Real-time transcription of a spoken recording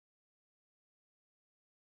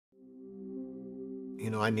You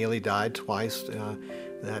know, I nearly died twice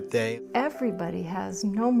that day. Everybody has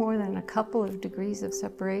no more than a couple of degrees of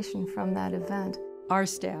separation from that event. Our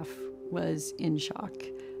staff was in shock.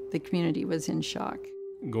 The community was in shock.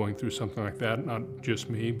 Going through something like that, not just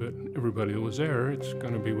me, but everybody that was there, it's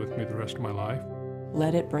going to be with me the rest of my life.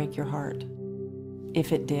 Let it break your heart.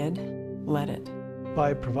 If it did, let it.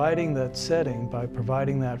 By providing that setting, by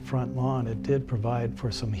providing that front lawn, it did provide for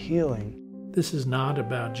some healing. This is not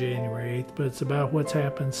about January 8th, but it's about what's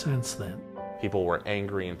happened since then. People were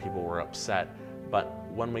angry and people were upset, but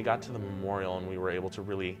when we got to the memorial and we were able to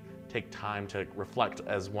really take time to reflect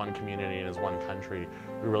as one community and as one country,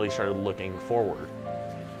 we really started looking forward.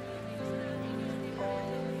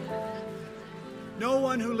 No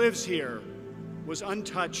one who lives here was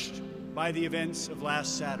untouched by the events of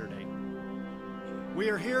last Saturday. We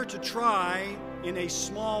are here to try, in a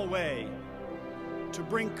small way, to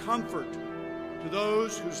bring comfort to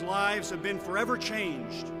those whose lives have been forever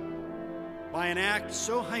changed by an act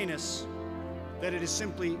so heinous that it is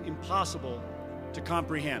simply impossible to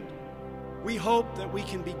comprehend. We hope that we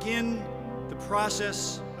can begin the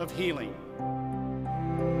process of healing.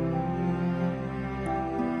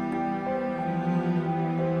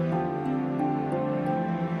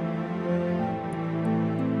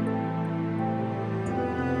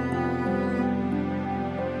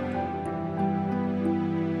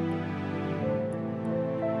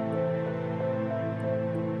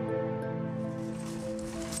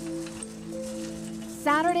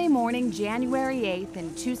 Saturday morning, January 8th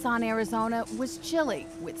in Tucson, Arizona was chilly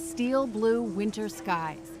with steel blue winter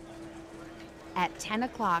skies. At 10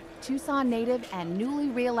 o'clock, Tucson native and newly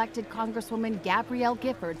re-elected Congresswoman Gabrielle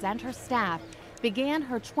Giffords and her staff began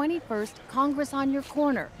her 21st Congress on Your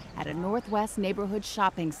Corner at a Northwest neighborhood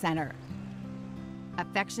shopping center.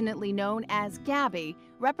 Affectionately known as Gabby,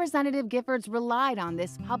 Representative Giffords relied on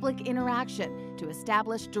this public interaction to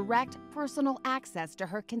establish direct personal access to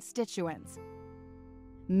her constituents.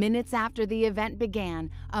 Minutes after the event began,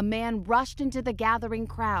 a man rushed into the gathering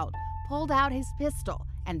crowd, pulled out his pistol,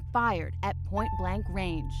 and fired at point-blank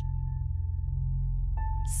range.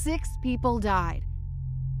 6 people died.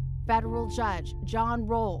 Federal Judge John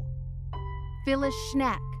Roll, Phyllis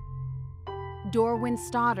Schneck, Dorwin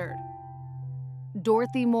Stoddard,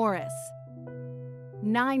 Dorothy Morris,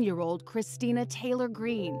 9-year-old Christina-Taylor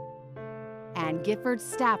Green, and Giffords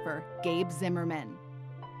staffer Gabe Zimmerman.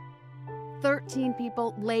 13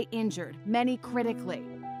 people lay injured, many critically.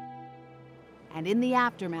 And in the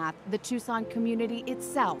aftermath, the Tucson community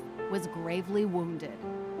itself was gravely wounded.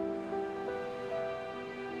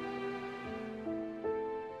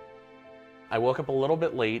 I woke up a little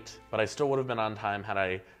bit late, but I still would have been on time had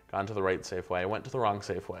I gone to the right Safeway. I went to the wrong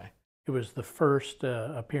Safeway. It was the first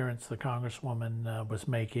appearance the Congresswoman was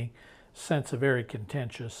making since a very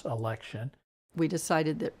contentious election. We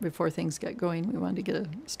decided that before things got going, we wanted to get a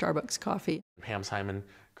Starbucks coffee. Pam Simon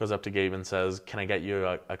goes up to Gabe and says, "Can I get you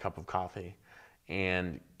a cup of coffee?"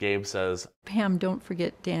 And Gabe says, Pam, don't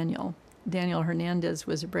forget Daniel. Daniel Hernandez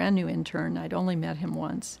was a brand new intern. I'd only met him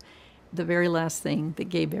once. The very last thing that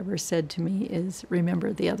Gabe ever said to me is,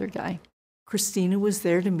 remember the other guy. Christina was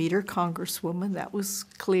there to meet her congresswoman. That was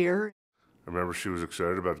clear. I remember she was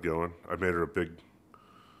excited about going. I made her a big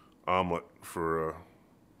omelet for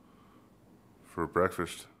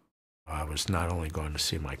breakfast. I was not only going to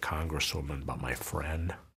see my congresswoman, but my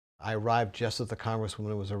friend. I arrived just as the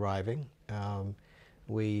Congresswoman was arriving.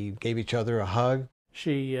 We gave each other a hug.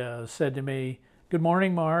 She said to me, "Good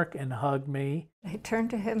morning, Mark," and hugged me. I turned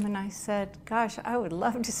to him and I said, gosh, I would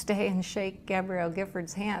love to stay and shake Gabrielle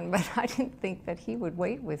Giffords' hand, but I didn't think that he would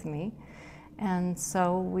wait with me. And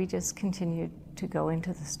so we just continued to go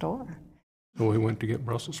into the store. So we went to get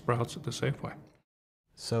Brussels sprouts at the Safeway.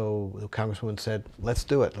 So the Congresswoman said, let's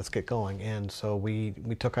do it, let's get going. And so we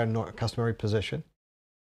took our customary position.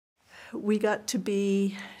 We got to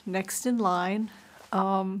be next in line.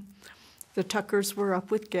 The Tuckers were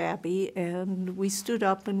up with Gabby, and we stood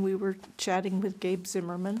up and we were chatting with Gabe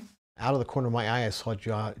Zimmerman. Out of the corner of my eye, I saw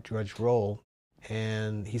Judge Roll,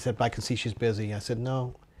 and he said, I can see she's busy. I said,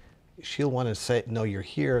 no, she'll want to say, no, you're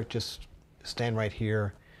here, just stand right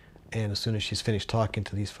here. And as soon as she's finished talking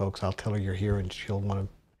to these folks, I'll tell her you're here, and she'll want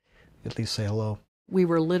to at least say hello. We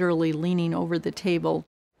were literally leaning over the table,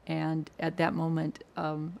 and at that moment,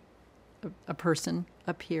 a person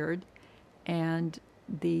appeared, and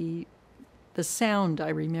the sound I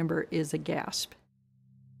remember is a gasp.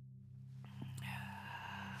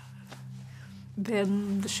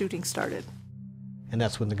 Then the shooting started. And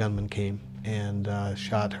that's when the gunman came and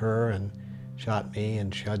shot her and shot me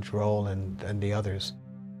and Judge Roll and the others.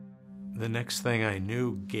 The next thing I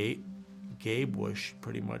knew, Gabe was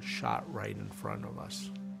pretty much shot right in front of us.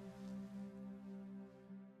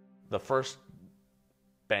 The first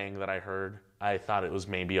bang that I heard, I thought it was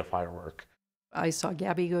maybe a firework. I saw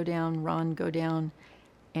Gabby go down, Ron go down,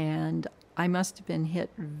 and I must have been hit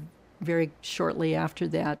very shortly after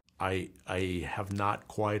that. I have not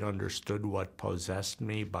quite understood what possessed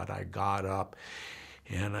me, but I got up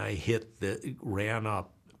and I ran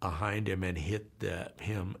up behind him and hit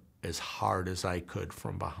him as hard as I could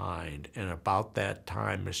from behind. And about that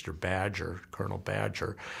time, Mr. Badger, Colonel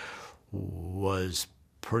Badger, was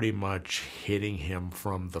pretty much hitting him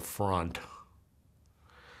from the front.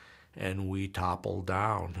 And we toppled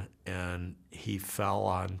down, and he fell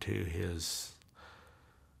onto his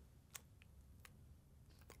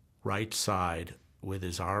right side with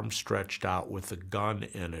his arm stretched out with a gun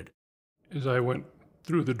in it. As I went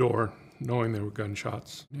through the door, knowing there were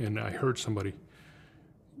gunshots, and I heard somebody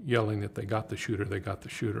yelling that they got the shooter, they got the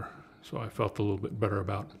shooter. So I felt a little bit better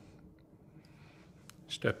about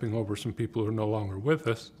stepping over some people who are no longer with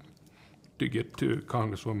us to get to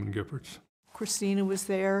Congresswoman Giffords. Christina was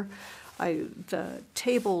there. The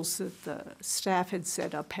tables that the staff had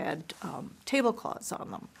set up had tablecloths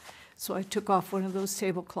on them. So I took off one of those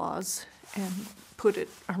tablecloths and put it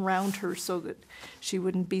around her so that she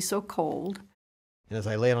wouldn't be so cold. And as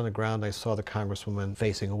I laid on the ground, I saw the Congresswoman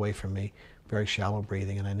facing away from me, very shallow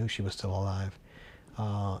breathing, and I knew she was still alive.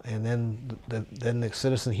 And then the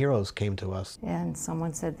citizen heroes came to us. And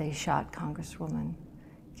someone said they shot Congresswoman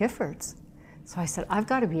Giffords. So I said, I've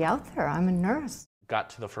got to be out there. I'm a nurse. Got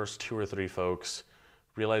to the first 2 or 3 folks,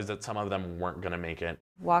 realized that some of them weren't going to make it.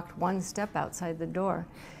 Walked one step outside the door,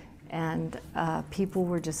 and people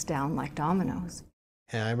were just down like dominoes.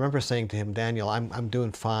 And I remember saying to him, Daniel, I'm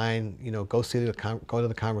doing fine. You know, go to the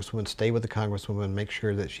Congresswoman, stay with the Congresswoman, make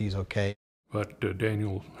sure that she's okay. But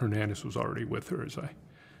Daniel Hernandez was already with her as I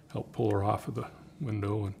helped pull her off of the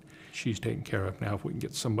window, and she's taken care of now. If we can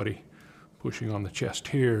get somebody pushing on the chest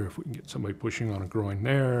here, if we can get somebody pushing on a groin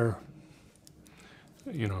there,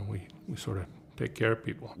 you know, we sort of take care of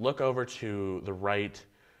people. Look over to the right,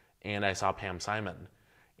 and I saw Pam Simon.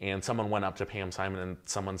 And someone went up to Pam Simon, and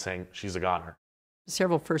someone saying, she's a goner.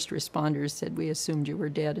 Several first responders said, we assumed you were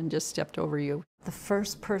dead and just stepped over you. The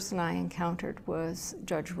first person I encountered was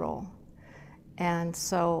Judge Roll. And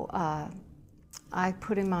so I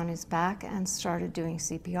put him on his back and started doing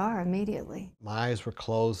CPR immediately. My eyes were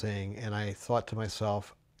closing, and I thought to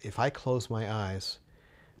myself, if I close my eyes,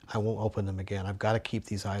 I won't open them again. I've got to keep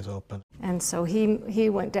these eyes open. And so he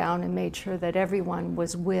went down and made sure that everyone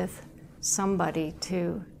was with somebody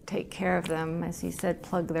to take care of them, as he said,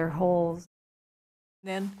 plug their holes.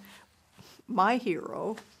 Then my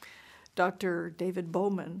hero, Dr. David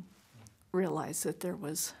Bowman, realized that there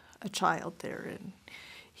was a child there, and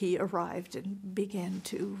he arrived and began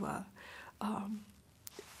to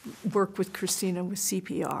work with Christina with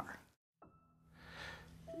CPR.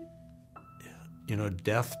 You know,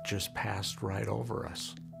 death just passed right over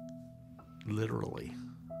us, literally.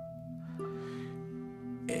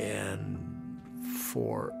 And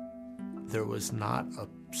there was not a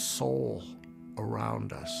soul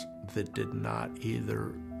around us that did not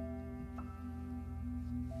either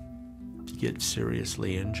get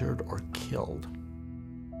seriously injured or killed.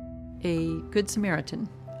 A Good Samaritan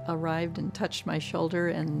arrived and touched my shoulder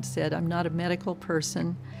and said, I'm not a medical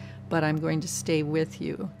person, but I'm going to stay with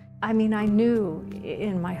you. I mean, I knew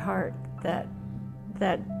in my heart that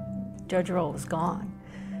Judge Roll was gone,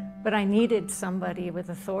 but I needed somebody with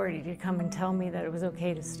authority to come and tell me that it was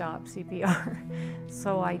okay to stop CPR.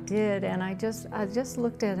 So I did, and I just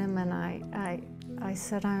looked at him and I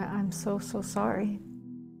said, I'm so sorry.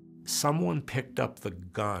 Someone picked up the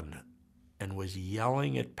gun and was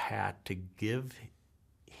yelling at Pat to give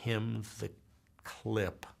him the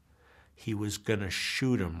clip. He was going to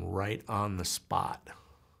shoot him right on the spot.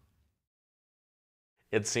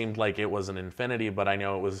 It seemed like it was an infinity, but I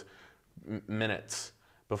know it was minutes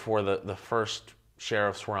before the first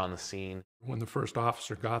sheriffs were on the scene. When the first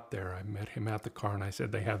officer got there, I met him at the car, and I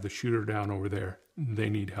said, they have the shooter down over there. They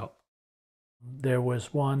need help. There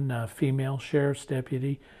was one female sheriff's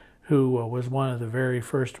deputy who was one of the very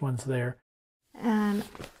first ones there. And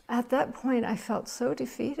at that point, I felt so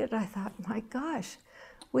defeated. I thought, my gosh,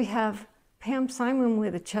 we have Pam Simon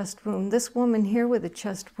with a chest wound, this woman here with a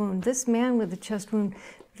chest wound, this man with a chest wound.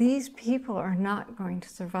 These people are not going to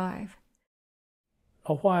survive.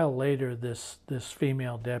 A while later, this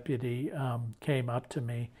female deputy came up to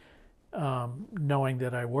me, knowing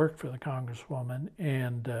that I worked for the Congresswoman,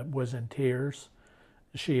 and was in tears.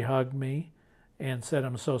 She hugged me and said,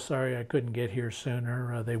 I'm so sorry I couldn't get here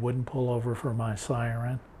sooner. They wouldn't pull over for my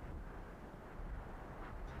siren.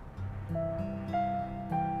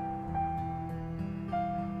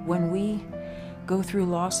 When we go through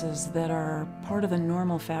losses that are part of the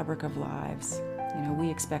normal fabric of lives, you know,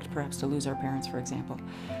 we expect perhaps to lose our parents, for example.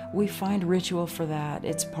 We find ritual for that.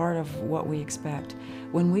 It's part of what we expect.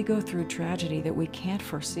 When we go through tragedy that we can't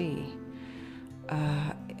foresee,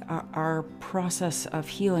 our process of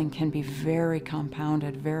healing can be very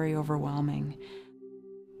compounded, very overwhelming.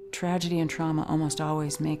 Tragedy and trauma almost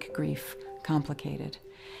always make grief complicated.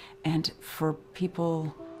 And for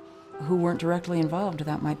people who weren't directly involved,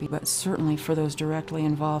 that might be, but certainly for those directly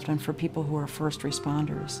involved and for people who are first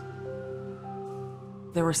responders.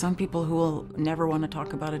 There are some people who will never want to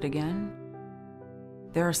talk about it again.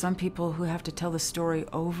 There are some people who have to tell the story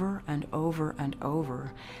over and over and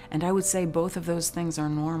over, and I would say both of those things are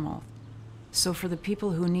normal. So for the people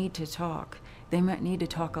who need to talk, they might need to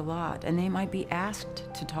talk a lot, and they might be asked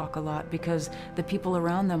to talk a lot because the people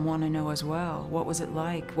around them want to know as well. What was it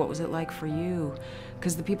like? What was it like for you?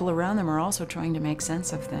 Because the people around them are also trying to make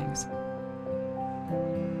sense of things.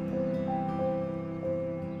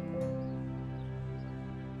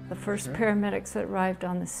 The first paramedics that arrived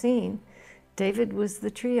on the scene, David was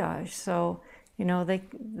the triage, so, you know,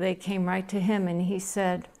 they came right to him and he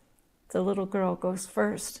said, the little girl goes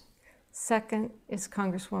first. Second is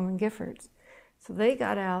Congresswoman Giffords. So they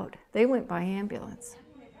got out, they went by ambulance.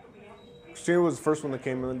 Christina was the first one that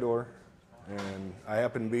came in the door, and I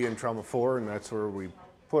happened to be in Trauma 4, and that's where we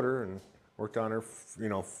put her and worked on her, you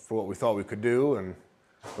know, for what we thought we could do, and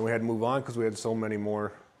then we had to move on because we had so many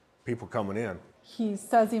more people coming in. He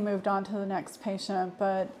says he moved on to the next patient,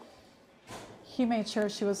 but he made sure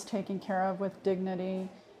she was taken care of with dignity,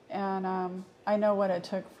 and I know what it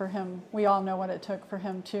took for him. We all know what it took for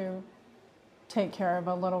him to take care of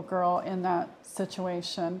a little girl in that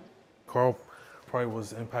situation. Carl probably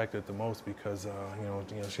was impacted the most because you know,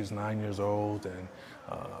 she's 9 years old, and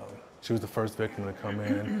she was the first victim to come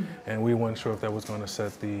in, and we weren't sure if that was going to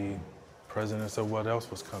set the precedence of what else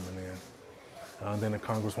was coming in. Then the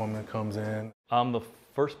Congresswoman comes in. The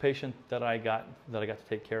first patient that I got to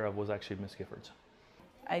take care of was actually Miss Giffords.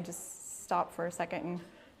 I just stopped for a second and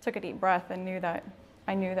took a deep breath and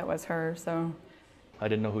I knew that was her. So I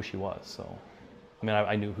didn't know who she was, so I mean,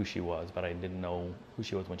 I knew who she was, but I didn't know who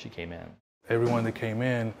she was when she came in. Everyone that came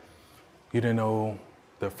in, you didn't know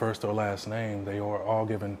their first or last name. They were all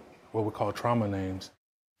given what we call trauma names.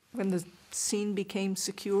 When the scene became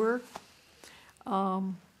secure,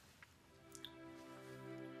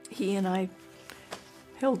 he and I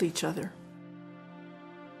held each other.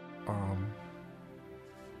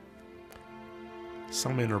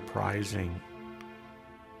 Some enterprising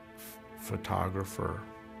photographer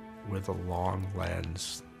with a long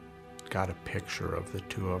lens got a picture of the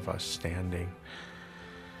two of us standing,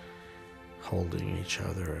 holding each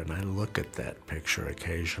other, and I look at that picture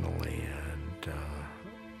occasionally, and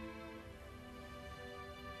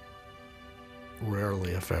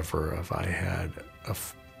rarely, if ever, have I had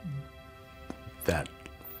that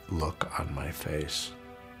look on my face.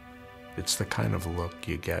 It's the kind of look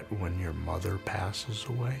you get when your mother passes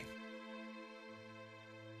away.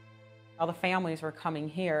 All the families were coming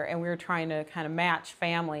here, and we were trying to kind of match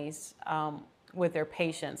families with their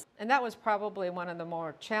patients. And that was probably one of the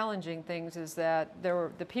more challenging things, is that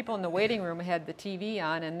the people in the waiting room had the TV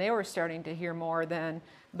on, and they were starting to hear more than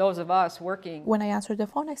those of us working. When I answered the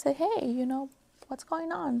phone, I said, hey, you know, what's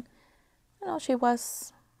going on? You know, she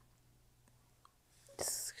was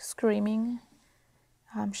screaming.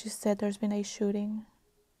 She said there's been a shooting.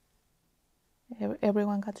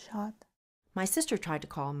 Everyone got shot. My sister tried to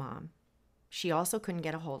call Mom. She also couldn't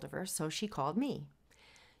get a hold of her, so she called me.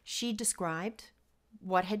 She described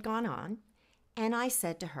what had gone on, and I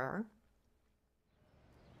said to her,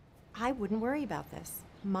 I wouldn't worry about this.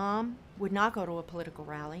 Mom would not go to a political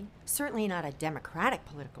rally, certainly not a Democratic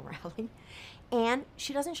political rally, and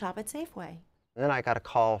she doesn't shop at Safeway. Then I got a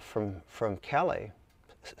call from Kelly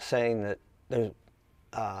saying that there's,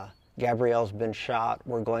 Gabrielle's been shot,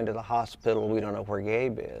 we're going to the hospital, we don't know where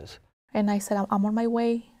Gabe is. And I said, I'm on my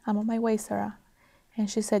way, Sarah. And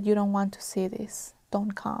she said, you don't want to see this,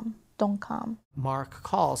 don't come. Mark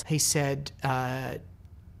calls, he said,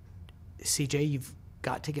 CJ, you've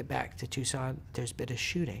got to get back to Tucson, there's been a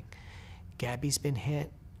shooting. Gabby's been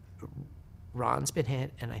hit, Ron's been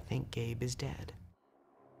hit, and I think Gabe is dead.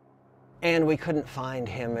 And we couldn't find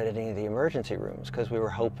him at any of the emergency rooms because we were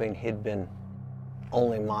hoping he'd been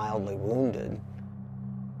only mildly wounded.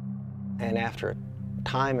 And after a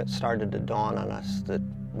time, it started to dawn on us that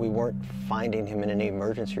we weren't finding him in any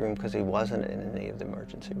emergency room because he wasn't in any of the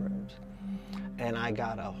emergency rooms. And I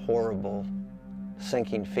got a horrible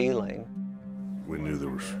sinking feeling. We knew there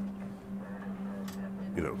was,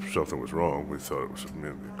 you know, something was wrong. We thought it was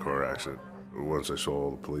maybe a car accident. Once I saw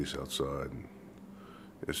all the police outside, and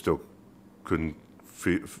I still couldn't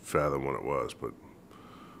fathom what it was, but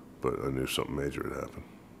I knew something major had happened.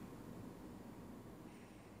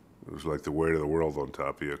 It was like the weight of the world on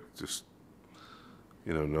top of you, just,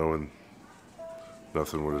 you know, knowing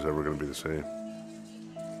nothing was ever going to be the same.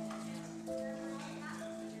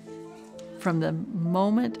 From the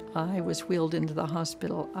moment I was wheeled into the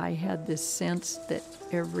hospital, I had this sense that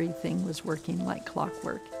everything was working like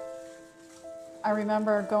clockwork. I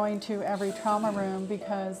remember going to every trauma room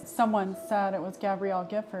because someone said it was Gabrielle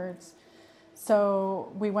Giffords.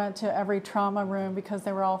 So we went to every trauma room because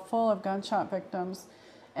they were all full of gunshot victims,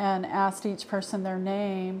 and asked each person their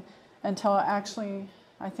name until actually,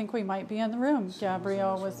 I think we might be in the room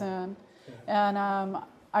Gabrielle was in. And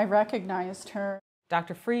I recognized her.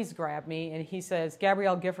 Dr. Freeze grabbed me and he says,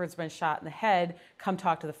 Gabrielle Giffords been shot in the head, come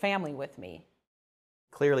talk to the family with me.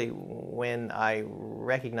 Clearly, when I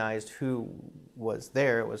recognized who was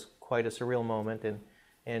there, it was quite a surreal moment,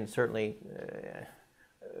 and certainly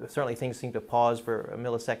things seemed to pause for a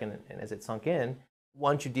millisecond as it sunk in.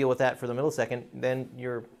 Once you deal with that for the millisecond, then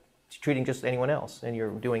you're treating just anyone else, and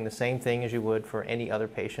you're doing the same thing as you would for any other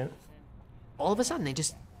patient. All of a sudden, they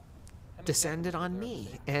just descended on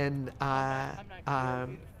me, and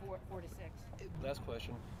Last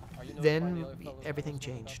question. then everything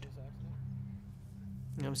changed.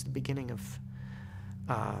 It was the beginning of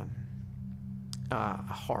a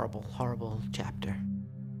horrible, horrible chapter.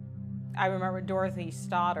 I remember Dorothy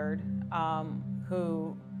Stoddard,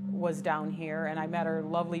 who was down here, and I met her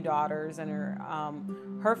lovely daughters and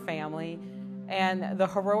her family, and the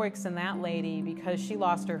heroics in that lady, because she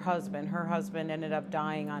lost her husband. Her husband ended up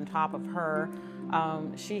dying on top of her.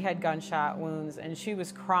 She had gunshot wounds, and she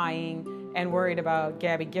was crying and worried about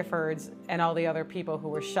Gabby Giffords and all the other people who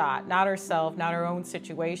were shot. Not herself, not her own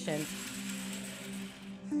situation.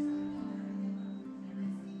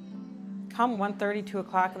 Come 1:30, 2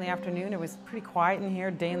 o'clock in the afternoon, it was pretty quiet in here.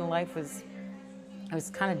 Day in the life was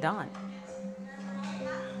kind of done.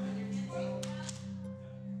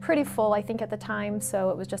 Pretty full, I think, at the time, so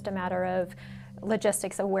it was just a matter of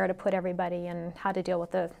logistics of where to put everybody and how to deal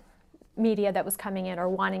with the media that was coming in or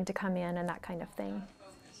wanting to come in and that kind of thing.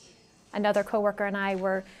 Another coworker and I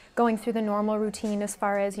were going through the normal routine as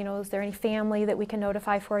far as, is there any family that we can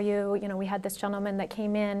notify for you? We had this gentleman that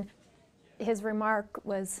came in. His remark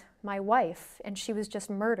was, my wife, and she was just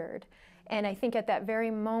murdered. And I think at that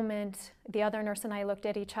very moment, the other nurse and I looked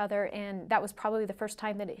at each other, and that was probably the first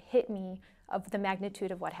time that it hit me of the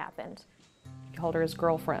magnitude of what happened. He called her his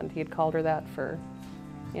girlfriend. He had called her that for,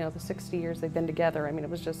 the 60 years they've been together. I mean, it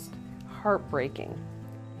was just heartbreaking.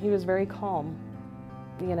 He was very calm,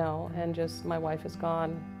 and just, my wife is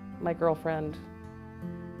gone, my girlfriend,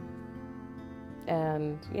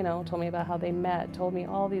 and, told me about how they met, told me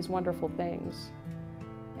all these wonderful things,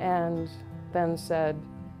 and then said,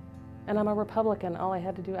 and I'm a Republican, all I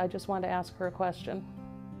had to do, I just wanted to ask her a question.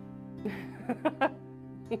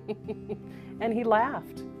 And he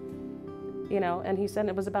laughed, and he said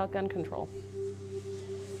it was about gun control.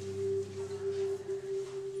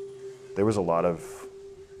 There was a lot of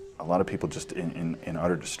people just in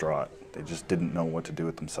utter distraught. They just didn't know what to do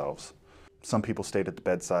with themselves. Some people stayed at the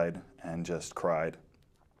bedside and just cried.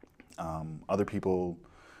 Other people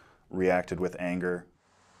reacted with anger.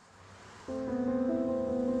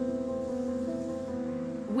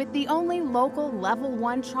 With the only local Level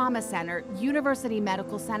 1 trauma center, University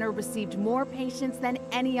Medical Center received more patients than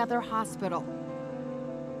any other hospital.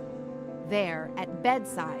 There, at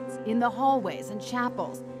bedsides, in the hallways and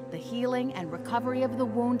chapels, the healing and recovery of the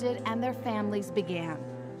wounded and their families began.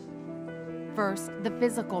 First, the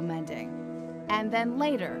physical mending, and then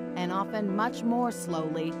later, and often much more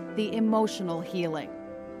slowly, the emotional healing.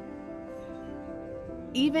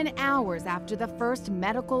 Even hours after the first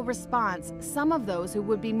medical response, some of those who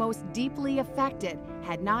would be most deeply affected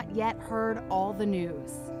had not yet heard all the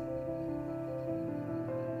news.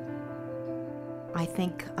 I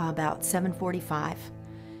think about 7:45,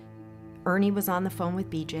 Ernie was on the phone with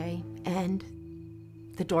BJ, and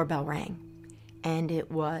the doorbell rang, and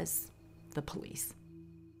it was the police.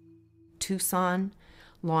 Tucson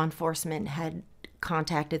law enforcement had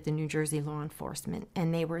contacted the New Jersey law enforcement,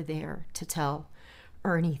 and they were there to tell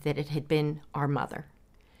Ernie that it had been our mother.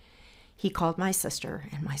 He called my sister,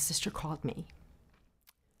 and my sister called me.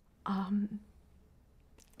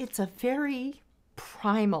 It's a very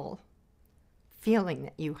primal feeling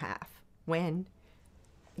that you have when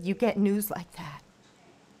you get news like that.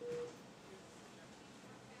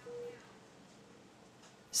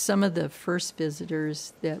 Some of the first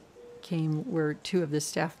visitors that came were two of the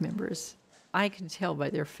staff members. I could tell by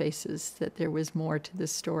their faces that there was more to the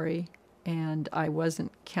story And I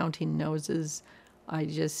wasn't counting noses. I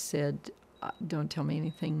just said, don't tell me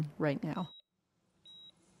anything right now.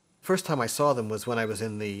 First time I saw them was when I was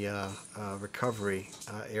in the recovery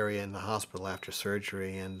area in the hospital after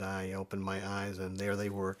surgery, and I opened my eyes, and there they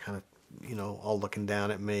were, kind of, you know, all looking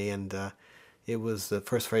down at me, and it was the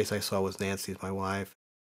first face I saw was Nancy's, my wife.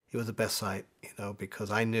 It was the best sight, you know,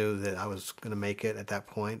 because I knew that I was going to make it at that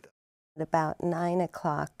point. At about 9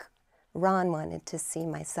 o'clock, Ron wanted to see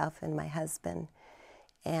myself and my husband,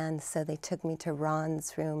 and so they took me to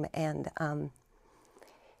Ron's room, and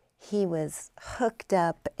he was hooked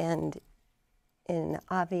up and in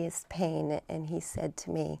obvious pain, and he said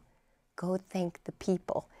to me, "Go thank the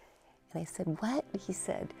people." And I said, "What?" He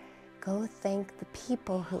said, "Go thank the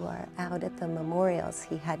people who are out at the memorials."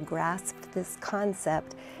 He had grasped this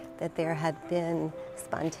concept that there had been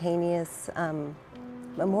spontaneous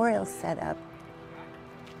memorials set up.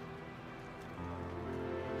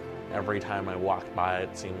 Every time I walked by,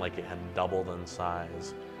 it seemed like it had doubled in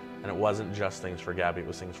size. And it wasn't just things for Gabby, it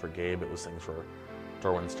was things for Gabe, it was things for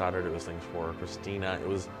Dorwin Stoddard, it was things for Christina, it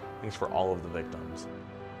was things for all of the victims.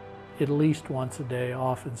 At least once a day,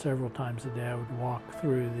 often several times a day, I would walk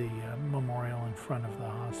through the memorial in front of the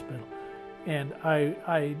hospital. And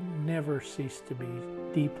I never ceased to be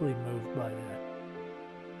deeply moved by that.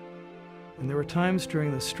 And there were times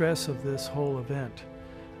during the stress of this whole event,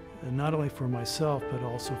 and not only for myself, but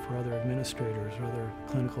also for other administrators or other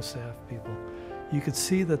clinical staff people, you could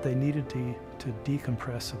see that they needed to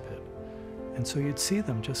decompress a bit. And so you'd see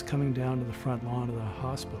them just coming down to the front lawn of the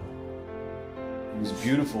hospital. It was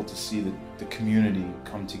beautiful to see the community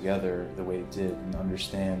come together the way it did and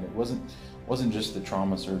understand. It wasn't just the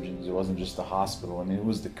trauma surgeons, it wasn't just the hospital. I mean, it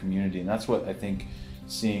was the community. And that's what I think,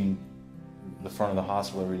 seeing the front of the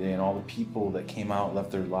hospital every day and all the people that came out,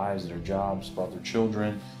 left their lives, their jobs, brought their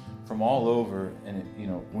children from all over. And it, you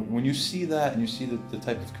know, when you see that and you see the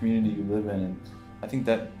type of community you live in, and I think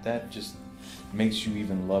that just makes you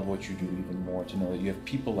even love what you do even more, to know that you have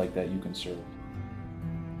people like that you can serve.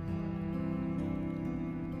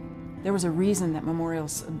 There was a reason that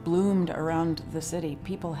memorials bloomed around the city.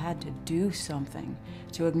 People had to do something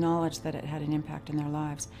to acknowledge that it had an impact in their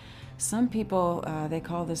lives. Some people, they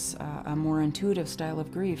call this a more intuitive style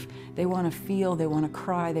of grief. They want to feel, they want to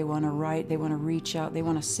cry, they want to write, they want to reach out, they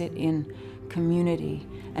want to sit in community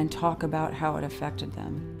and talk about how it affected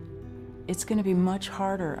them. It's going to be much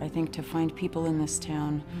harder, I think, to find people in this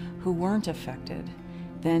town who weren't affected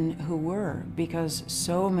than who were, because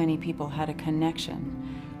so many people had a connection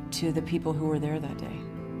to the people who were there that day.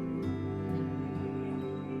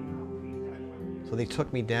 So they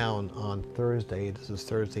took me down on Thursday, this is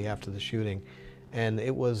Thursday after the shooting, and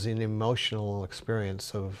it was an emotional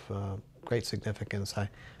experience of great significance.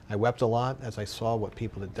 I wept a lot as I saw what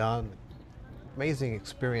people had done. Amazing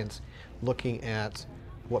experience looking at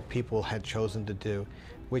what people had chosen to do,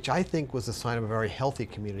 which I think was a sign of a very healthy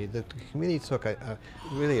community. The community took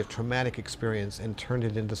really a traumatic experience and turned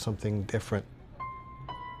it into something different.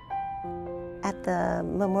 At the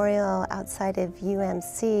memorial outside of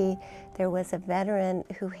UMC, there was a veteran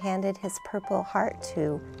who handed his Purple Heart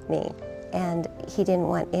to me, and he didn't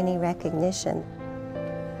want any recognition.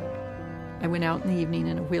 I went out in the evening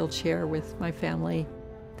in a wheelchair with my family.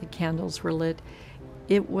 The candles were lit.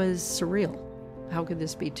 It was surreal. How could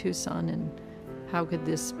this be Tucson, and how could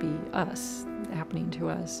this be us, happening to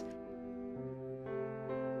us?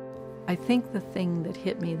 I think the thing that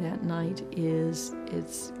hit me that night is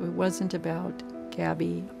it wasn't about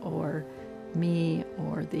Gabby or me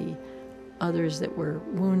or the others that were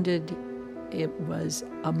wounded. It was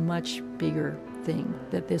a much bigger thing,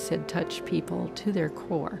 that this had touched people to their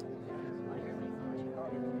core.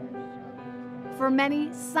 For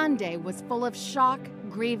many, Sunday was full of shock,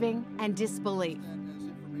 grieving, and disbelief.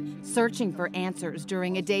 Searching for answers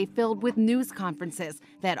during a day filled with news conferences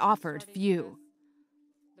that offered few.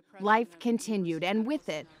 Life continued, and with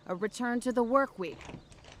it, a return to the work week,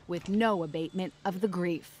 with no abatement of the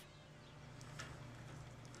grief.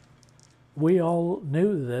 We all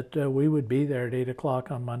knew that we would be there at 8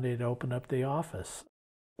 o'clock on Monday to open up the office.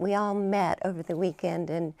 We all met over the weekend,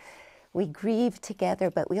 and we grieved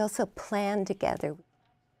together, but we also planned together.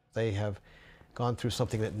 They have gone through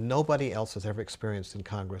something that nobody else has ever experienced in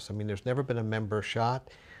Congress. I mean, there's never been a member shot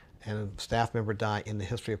and a staff member die in the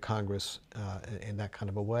history of Congress in that kind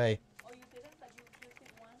of a way.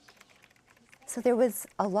 So there was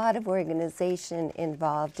a lot of organization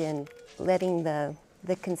involved in letting the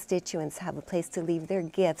constituents have a place to leave their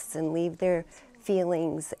gifts and leave their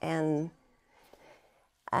feelings, and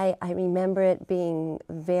I remember it being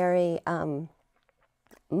very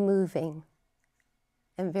moving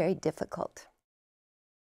and very difficult.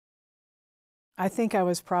 I think I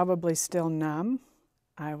was probably still numb.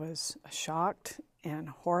 I was shocked and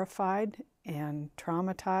horrified and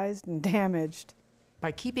traumatized and damaged.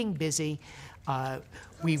 By keeping busy,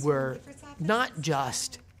 we were not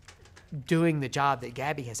just doing the job that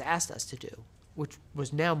Gabby has asked us to do, which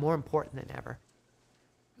was now more important than ever.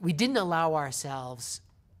 We didn't allow ourselves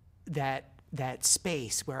that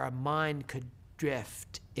space where our mind could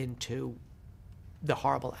drift into the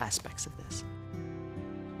horrible aspects of this.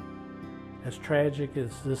 As tragic as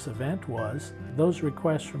this event was, those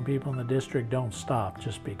requests from people in the district don't stop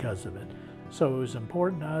just because of it. So it was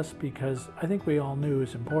important to us because I think we all knew it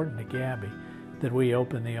was important to Gabby that we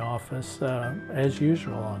open the office as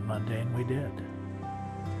usual on Monday, and we did.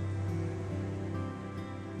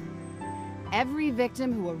 Every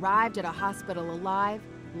victim who arrived at a hospital alive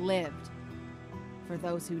lived. For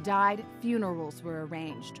those who died, funerals were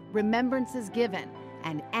arranged, remembrances given,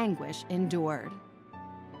 and anguish endured.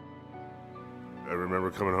 I remember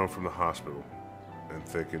coming home from the hospital and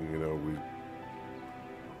thinking, you know, we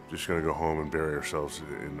just going to go home and bury ourselves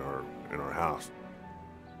in our house.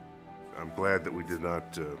 I'm glad that we did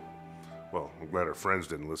not. Well, I'm glad our friends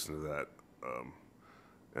didn't listen to that,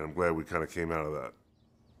 and I'm glad we kind of came out of that.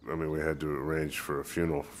 I mean, we had to arrange for a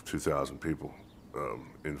funeral of 2,000 people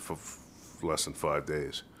in less than 5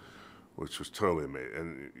 days, which was totally amazing.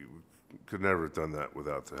 And we could never have done that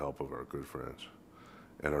without the help of our good friends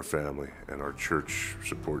and our family and our church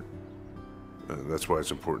support. That's why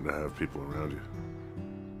it's important to have people around you.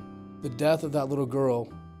 The death of that little girl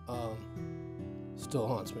still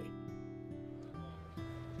haunts me.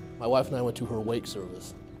 My wife and I went to her wake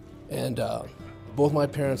service, and both my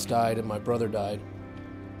parents died and my brother died,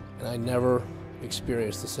 and I never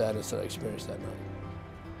experienced the sadness that I experienced that night.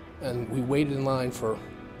 And we waited in line for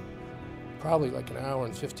probably like an hour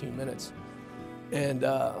and 15 minutes, and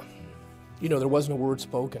you know, there wasn't a word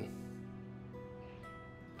spoken.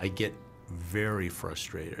 I get very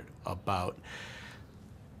frustrated about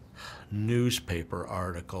newspaper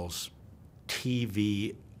articles,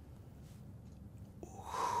 TV,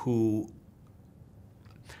 who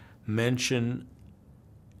mention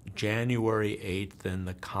January 8th in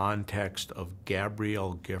the context of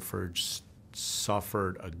Gabrielle Giffords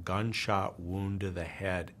suffered a gunshot wound to the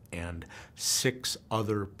head and 6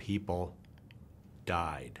 other people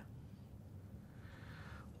died.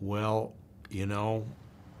 Well, you know,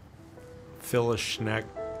 Phyllis Schneck,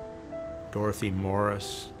 Dorothy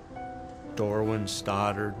Morris, Dorwin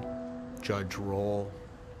Stoddard, Judge Roll,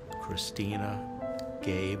 Christina,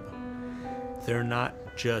 Gabe, they're not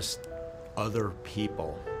just other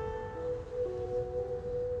people.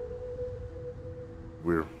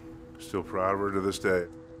 We're still proud of her to this day.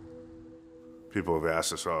 People have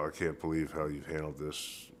asked us, "Oh, I can't believe how you've handled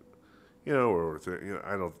this," you know, or you know,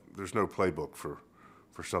 I don't. There's no playbook for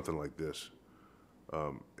something like this,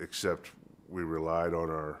 except we relied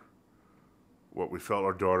on what we felt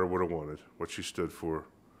our daughter would have wanted, what she stood for.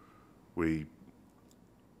 We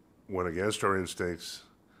went against our instincts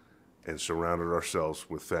and surrounded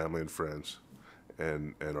ourselves with family and friends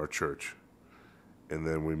and our church. And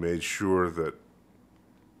then we made sure that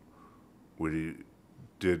we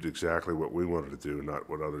did exactly what we wanted to do, not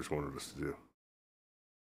what others wanted us to do.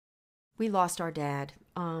 We lost our dad.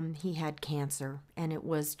 He had cancer, and it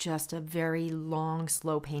was just a very long,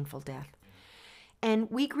 slow, painful death.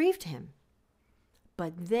 And we grieved him.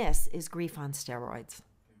 But this is grief on steroids.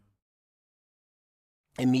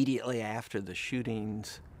 Immediately after the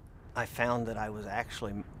shootings, I found that I was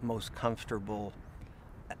actually most comfortable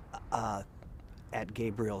at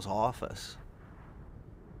Gabriel's office.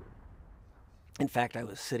 In fact, I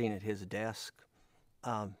was sitting at his desk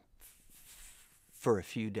for a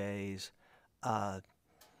few days,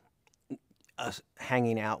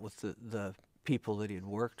 hanging out with the people that he'd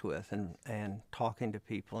worked with and talking to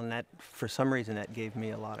people. And that, for some reason, that gave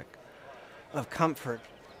me a lot of comfort.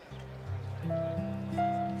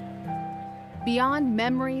 Beyond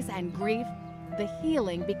memories and grief, the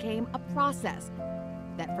healing became a process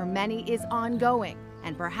that for many is ongoing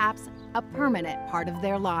and perhaps a permanent part of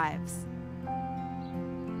their lives.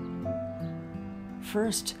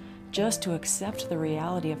 First, just to accept the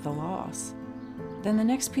reality of the loss. Then the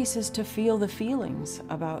next piece is to feel the feelings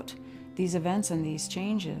about these events and these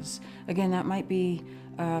changes. Again, that might be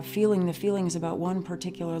feeling the feelings about one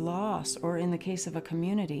particular loss, or in the case of a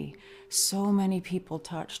community, so many people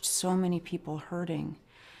touched, so many people hurting.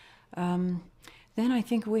 Then I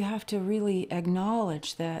think we have to really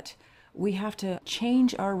acknowledge that we have to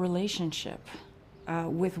change our relationship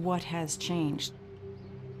with what has changed.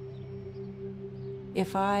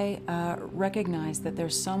 If I recognize that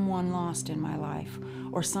there's someone lost in my life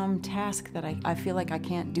or some task that I feel like I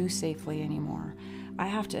can't do safely anymore, I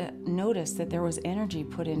have to notice that there was energy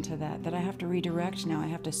put into that I have to redirect now. I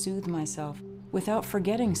have to soothe myself without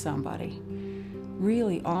forgetting somebody.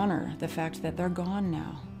 Really honor the fact that they're gone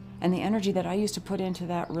now. And the energy that I used to put into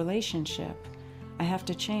that relationship, I have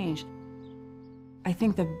to change. I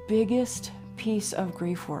think the biggest piece of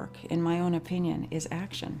grief work, in my own opinion, is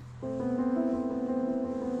action.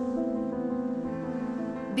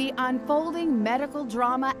 The unfolding medical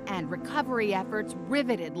drama and recovery efforts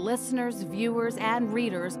riveted listeners, viewers, and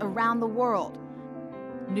readers around the world.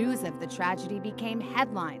 News of the tragedy became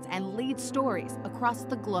headlines and lead stories across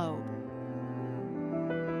the globe.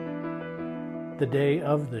 The day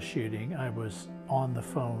of the shooting, I was on the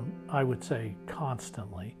phone, I would say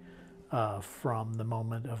constantly, from the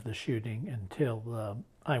moment of the shooting until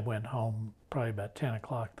I went home, probably about 10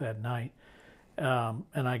 o'clock that night.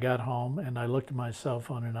 And I got home and I looked at my cell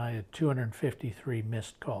phone and I had 253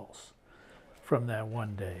 missed calls from that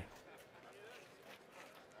one day.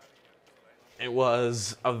 It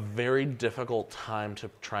was a very difficult time to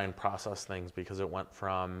try and process things because it went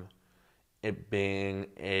from it being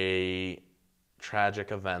a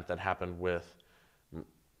tragic event that happened with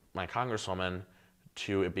my congresswoman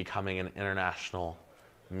to it becoming an international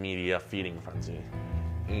media feeding frenzy.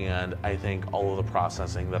 And I think all of the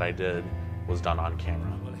processing that I did was done on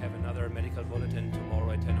camera. We'll have another medical bulletin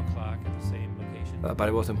tomorrow at 10 o'clock at the same location. But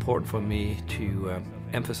it was important for me to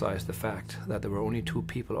emphasize the fact that there were only 2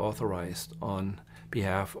 people authorized on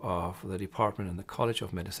behalf of the department and the College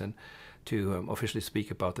of Medicine to officially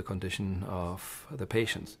speak about the condition of the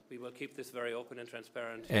patients. We will keep this very open and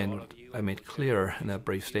transparent. And I made clear in that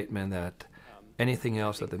brief statement that anything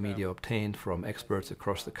else that the media obtained from experts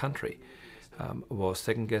across the country was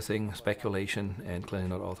second-guessing, speculation, and clearly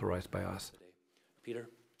not authorized by us. Peter?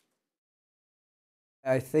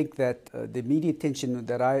 I think that the media attention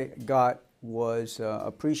that I got was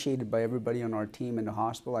appreciated by everybody on our team in the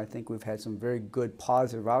hospital. I think we've had some very good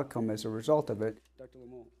positive outcome as a result of it. Dr.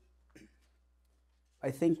 Lamont. I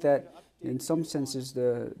think that in some senses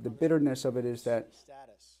the bitterness of it is that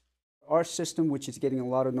our system, which is getting a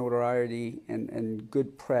lot of notoriety and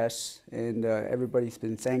good press, and everybody's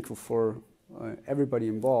been thankful for everybody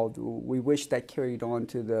involved, we wish that carried on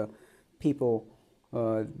to the people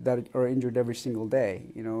that are injured every single day.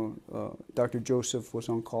 You know, Dr. Joseph was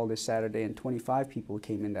on call this Saturday and 25 people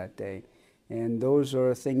came in that day. And those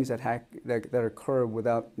are things that occur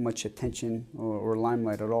without much attention or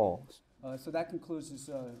limelight at all. So that concludes this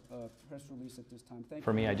press release at this time. Thank you.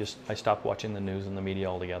 For me, I stopped watching the news and the media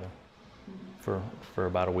altogether for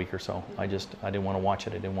about a week or so. I didn't want to watch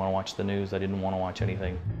it. I didn't want to watch the news. I didn't want to watch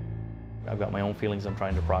anything. I've got my own feelings I'm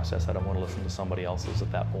trying to process. I don't want to listen to somebody else's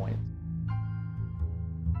at that point.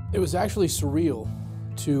 It was actually surreal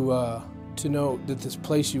to know that this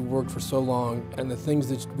place you worked for so long and the things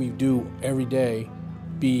that we do every day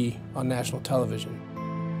be on national television.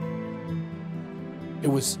 It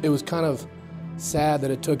was kind of sad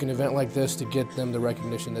that it took an event like this to get them the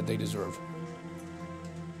recognition that they deserve.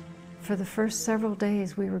 For the first several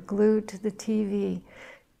days, we were glued to the TV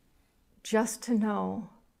just to know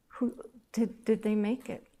who did they make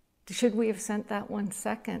it. Should we have sent that one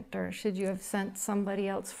second, or should you have sent somebody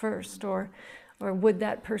else first, or would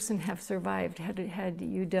that person have survived had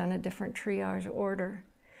you done a different triage order?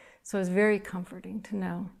 So it was very comforting to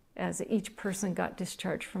know, as each person got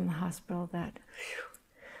discharged from the hospital, that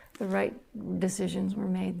the right decisions were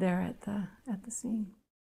made there at the scene.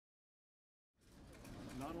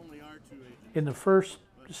 In the first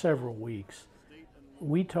several weeks,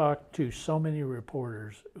 we talked to so many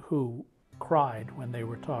reporters who cried when they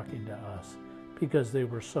were talking to us because they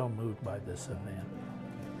were so moved by this event.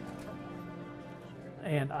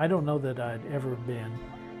 And I don't know that I'd ever been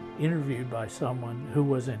interviewed by someone who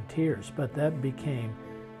was in tears, but that became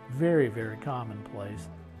very, very commonplace.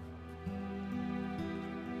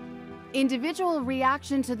 Individual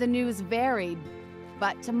reaction to the news varied,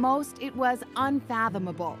 but to most it was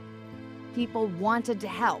unfathomable. People wanted to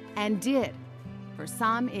help and did. For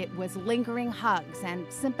some, it was lingering hugs and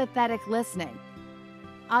sympathetic listening.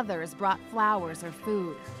 Others brought flowers or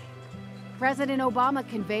food. President Obama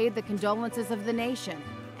conveyed the condolences of the nation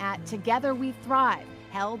at Together We Thrive,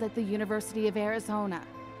 held at the University of Arizona.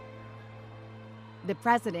 The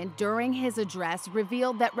president, during his address,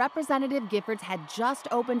 revealed that Representative Giffords had just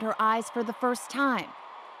opened her eyes for the first time.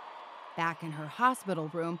 Back in her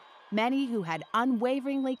hospital room, many who had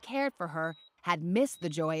unwaveringly cared for her had missed the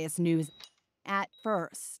joyous news at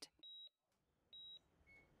first.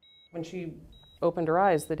 When she opened her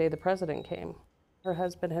eyes the day the president came, her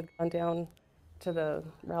husband had gone down to the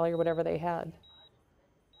rally or whatever they had.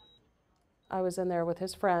 I was in there with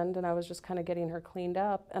his friend, and I was just kind of getting her cleaned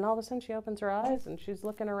up, and all of a sudden she opens her eyes and she's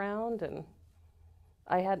looking around, and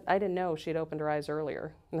I didn't know she'd opened her eyes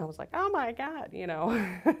earlier, and I was like, oh my God, you know,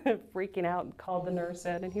 freaking out, and called the nurse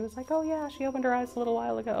in, and he was like, oh yeah, she opened her eyes a little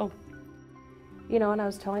while ago. You know, and I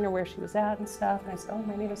was telling her where she was at and stuff, and I said, oh,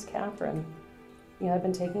 my name is Catherine. You know, I've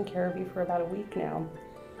been taking care of you for about a week now.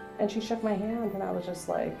 And she shook my hand, and I was just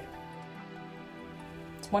like,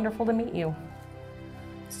 it's wonderful to meet you.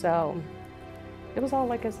 So it was all,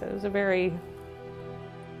 like I said, it was a very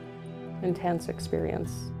intense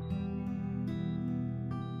experience.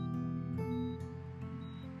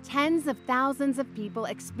 Tens of thousands of people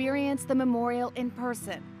experienced the memorial in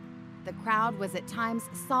person. The crowd was at times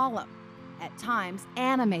solemn, at times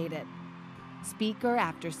animated. Speaker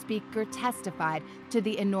after speaker testified to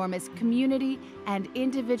the enormous community and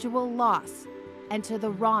individual loss and to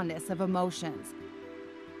the rawness of emotions.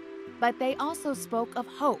 But they also spoke of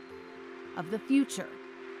hope, of the future,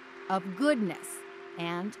 of goodness,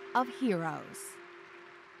 and of heroes.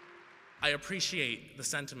 I appreciate the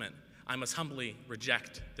sentiment. I must humbly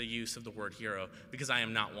reject the use of the word hero because I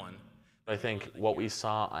am not one. I think what we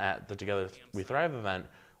saw at the Together We Thrive event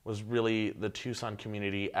was really the Tucson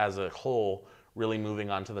community as a whole really moving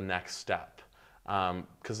on to the next step.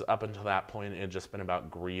 Because up until that point, it had just been about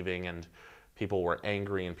grieving, and people were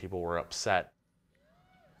angry and people were upset.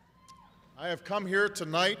 I have come here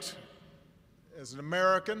tonight as an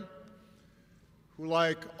American who,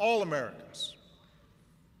 like all Americans,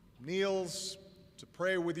 kneels to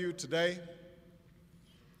pray with you today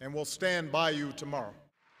and will stand by you tomorrow.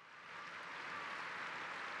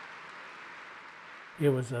 It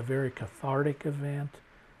was a very cathartic event.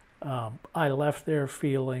 I left there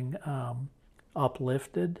feeling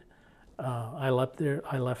uplifted. I left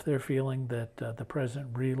there feeling that the president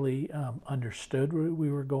really understood what we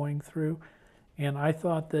were going through, and I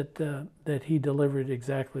thought that he delivered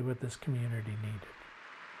exactly what this community needed.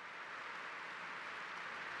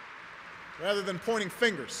 Rather than pointing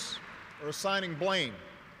fingers or assigning blame,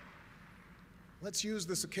 let's use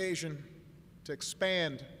this occasion to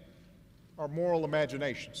expand our moral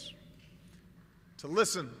imaginations, to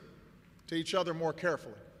listen to each other more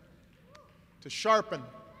carefully, to sharpen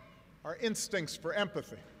our instincts for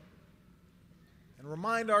empathy, and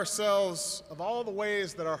remind ourselves of all the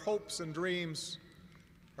ways that our hopes and dreams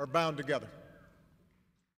are bound together.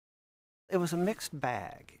 It was a mixed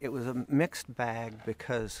bag. It was a mixed bag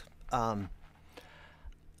because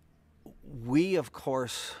we, of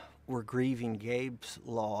course, were grieving Gabe's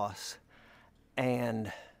loss,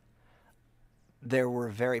 and there were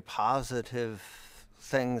very positive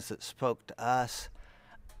things that spoke to us.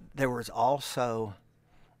 There was also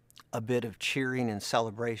a bit of cheering and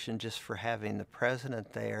celebration just for having the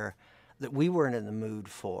president there that we weren't in the mood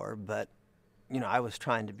for, but you know, I was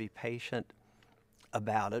trying to be patient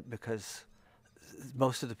about it because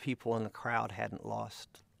most of the people in the crowd hadn't lost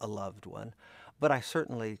a loved one. But I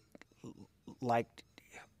certainly liked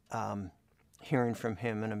hearing from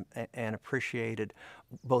him and appreciated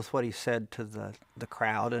both what he said to the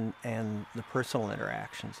crowd and the personal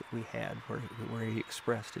interactions that we had where he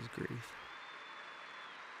expressed his grief.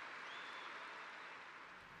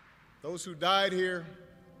 Those who died here,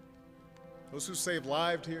 those who saved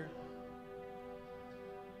lives here,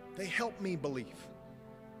 they help me believe.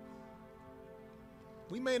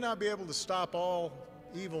 We may not be able to stop all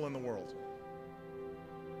evil in the world,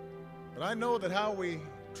 but I know that how we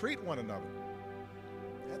treat one another,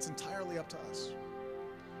 that's entirely up to us.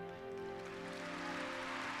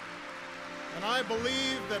 And I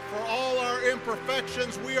believe that for all our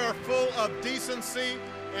imperfections, we are full of decency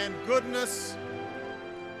and goodness,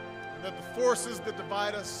 and that the forces that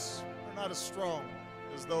divide us are not as strong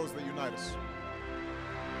as those that unite us.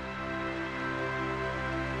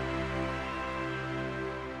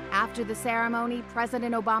 After the ceremony,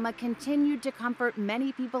 President Obama continued to comfort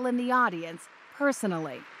many people in the audience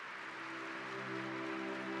personally.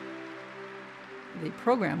 The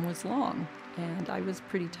program was long, and I was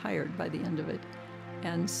pretty tired by the end of it.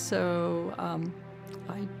 And so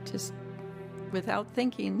I just, without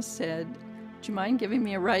thinking, said, "Do you mind giving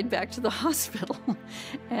me a ride back to the hospital?"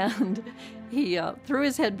 And he threw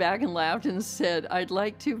his head back and laughed and said, "I'd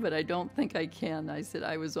like to, but I don't think I can." I said,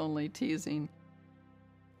 "I was only teasing."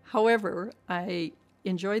 However, I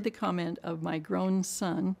enjoyed the comment of my grown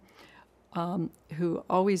son, who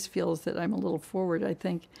always feels that I'm a little forward, I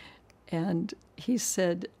think. And he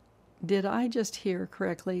said, "Did I just hear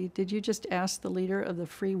correctly? Did you just ask the leader of the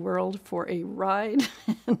free world for a ride?"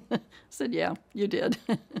 I said, "Yeah, you did."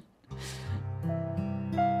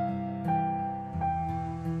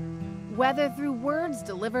 Whether through words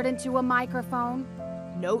delivered into a microphone,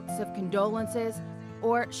 notes of condolences,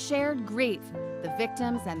 or shared grief, the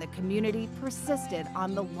victims and the community persisted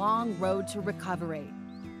on the long road to recovery.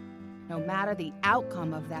 No matter the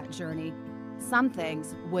outcome of that journey, some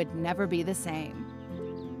things would never be the same.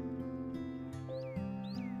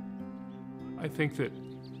 I think that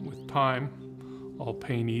with time, all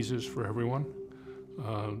pain eases for everyone.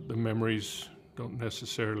 The memories don't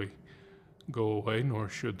necessarily go away, nor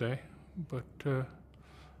should they, but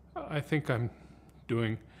I think I'm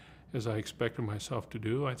doing as I expected myself to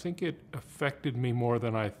do. I think it affected me more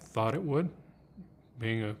than I thought it would,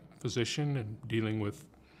 being a physician and dealing with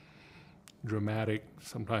dramatic,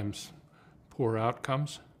 sometimes poor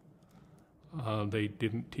outcomes. They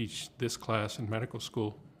didn't teach this class in medical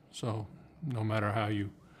school, so no matter how you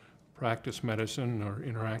practice medicine or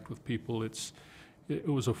interact with people, it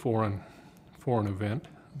was a foreign event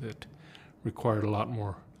that required a lot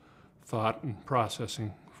more thought and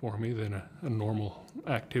processing for me than a normal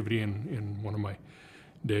activity in one of my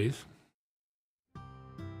days.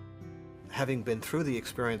 Having been through the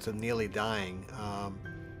experience of nearly dying,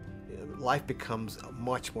 life becomes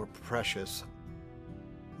much more precious.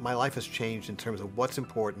 My life has changed in terms of what's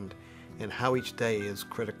important and how each day is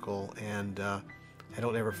critical, and I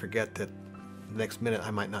don't ever forget that the next minute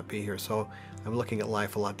I might not be here, so I'm looking at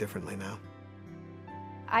life a lot differently now.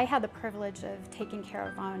 I had the privilege of taking care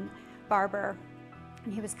of Ron Barber,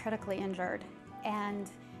 and he was critically injured, and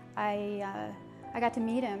I got to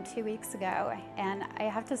meet him 2 weeks ago, and I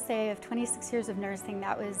have to say, of 26 years of nursing,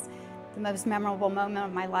 that was the most memorable moment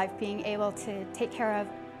of my life, being able to take care of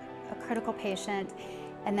a critical patient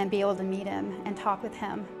and then be able to meet him and talk with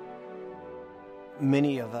him.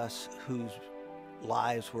 Many of us whose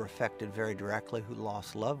lives were affected very directly, who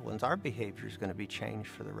lost loved ones, our behavior is going to be changed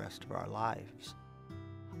for the rest of our lives.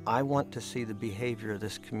 I want to see the behavior of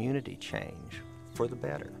this community change for the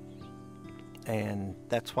better. And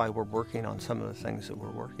that's why we're working on some of the things that we're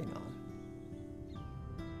working on.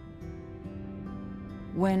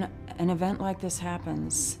 When an event like this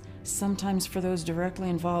happens, sometimes for those directly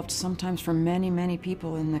involved, sometimes for many, many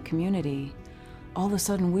people in the community, all of a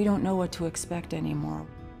sudden we don't know what to expect anymore.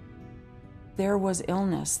 There was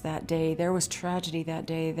illness that day, there was tragedy that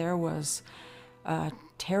day, there was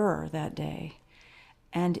terror that day.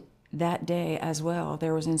 And that day as well,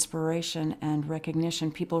 there was inspiration and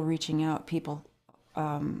recognition, people reaching out, people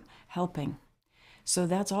helping. So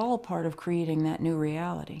that's all part of creating that new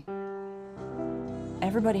reality.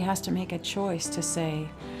 Everybody has to make a choice to say,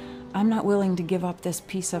 I'm not willing to give up this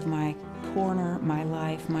piece of my corner, my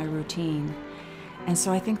life, my routine. And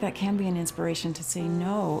so I think that can be an inspiration to say,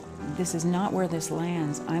 no, this is not where this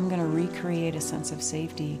lands. I'm going to recreate a sense of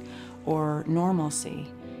safety or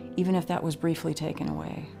normalcy, even if that was briefly taken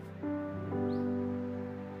away.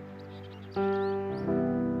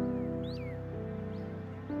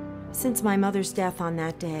 Since my mother's death on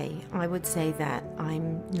that day, I would say that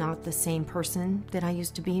I'm not the same person that I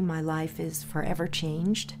used to be. My life is forever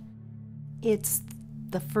changed. It's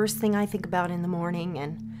the first thing I think about in the morning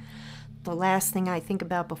and the last thing I think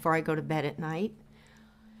about before I go to bed at night.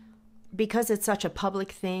 Because it's such a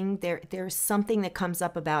public thing, there's something that comes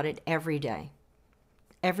up about it every day.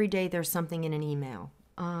 Every day there's something in an email.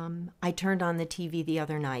 I turned on the TV the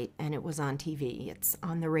other night and it was on TV. It's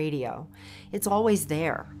on the radio. It's always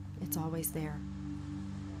there. It's always there.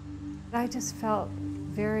 I just felt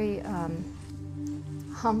very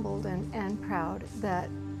humbled and proud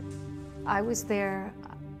that I was there.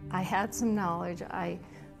 I had some knowledge. I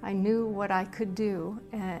knew what I could do,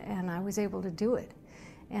 and I was able to do it.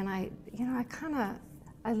 And I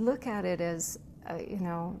look at it as,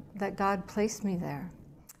 that God placed me there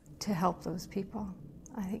to help those people.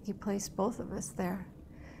 I think He placed both of us there.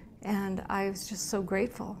 And I was just so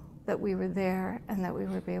grateful that we were there and that we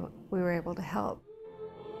were able to help.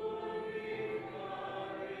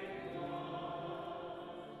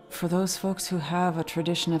 For those folks who have a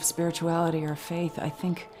tradition of spirituality or faith, I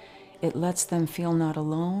think it lets them feel not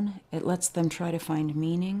alone. It lets them try to find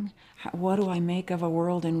meaning. What do I make of a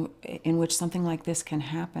world in which something like this can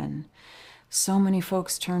happen? So many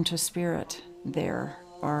folks turn to spirit there,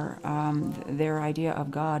 or their idea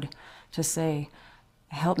of God, to say,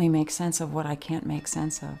 help me make sense of what I can't make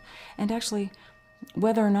sense of. And actually,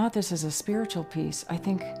 whether or not this is a spiritual piece, I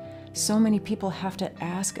think so many people have to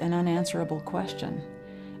ask an unanswerable question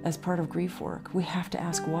as part of grief work. We have to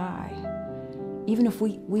ask why. Even if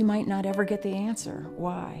we might not ever get the answer,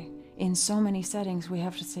 why? In so many settings, we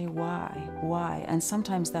have to say why? And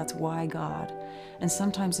sometimes that's why God. And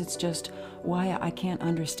sometimes it's just why I can't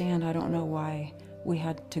understand, I don't know why we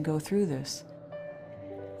had to go through this.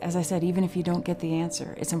 as I said, even if you don't get the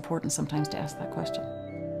answer, it's important sometimes to ask that question.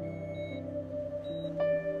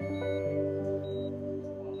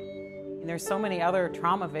 There's so many other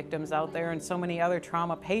trauma victims out there and so many other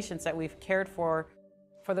trauma patients that we've cared for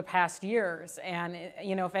the past years. And,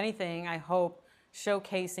 you know, if anything, I hope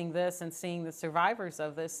showcasing this and seeing the survivors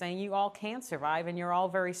of this saying you all can survive and you're all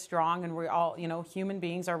very strong and we're all, you know, human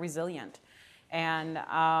beings are resilient. And,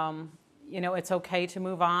 you know, it's okay to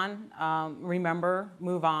move on. Remember,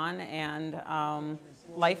 move on, and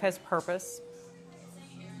life has purpose.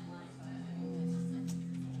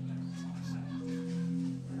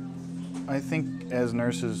 I think as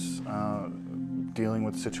nurses dealing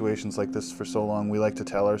with situations like this for so long, we like to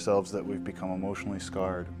tell ourselves that we've become emotionally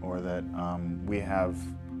scarred, or that we have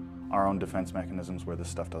our own defense mechanisms where this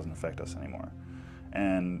stuff doesn't affect us anymore.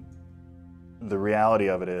 And the reality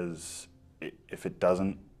of it is, if it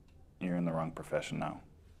doesn't, you're in the wrong profession now.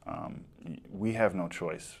 We have no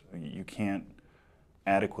choice. You can't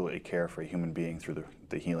adequately care for a human being through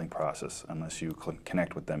the healing process unless you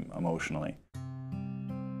connect with them emotionally.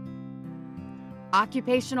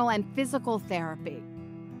 Occupational and physical therapy,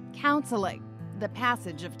 counseling, the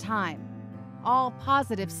passage of time, all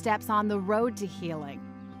positive steps on the road to healing.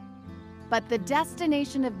 But the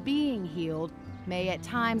destination of being healed may at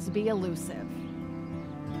times be elusive.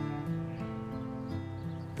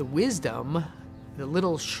 The wisdom, the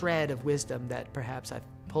little shred of wisdom that perhaps I've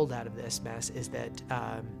pulled out of this mess is that,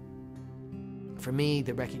 for me,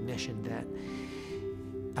 the recognition that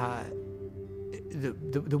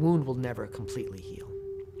the wound will never completely heal,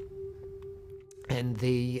 and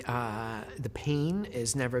the pain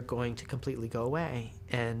is never going to completely go away,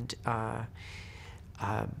 and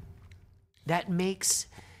that makes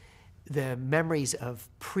the memories of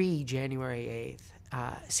pre-January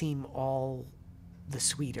 8th seem all the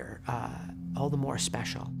sweeter, all the more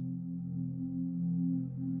special.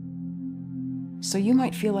 So you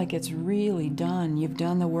might feel like it's really done. You've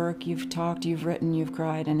done the work, you've talked, you've written, you've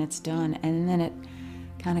cried, and it's done. And then it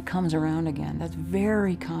kind of comes around again. That's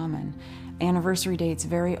very common. Anniversary dates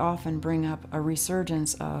very often bring up a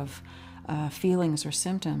resurgence of feelings or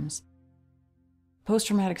symptoms.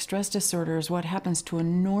 Post-traumatic stress disorder is what happens to a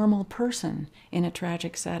normal person in a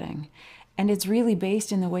tragic setting. And it's really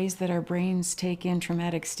based in the ways that our brains take in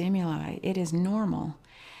traumatic stimuli. It is normal.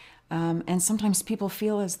 And sometimes people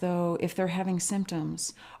feel as though if they're having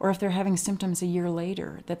symptoms, or if they're having symptoms a year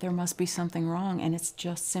later, that there must be something wrong, and it's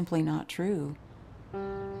just simply not true.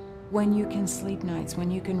 When you can sleep nights, when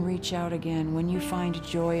you can reach out again, when you find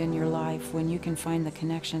joy in your life, when you can find the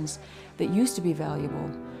connections that used to be valuable,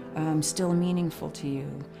 still meaningful to you,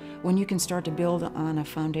 when you can start to build on a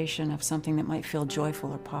foundation of something that might feel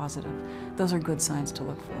joyful or positive, those are good signs to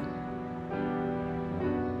look for.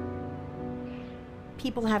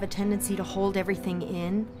 People have a tendency to hold everything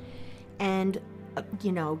in and,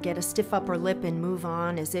 you know, get a stiff upper lip and move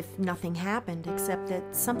on as if nothing happened, except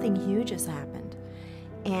that something huge has happened.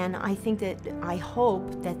 And I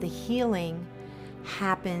hope that the healing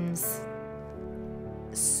happens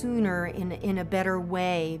sooner in a better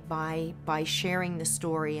way by sharing the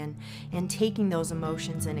story and taking those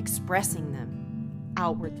emotions and expressing them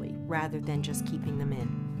outwardly rather than just keeping them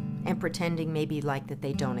in and pretending maybe like that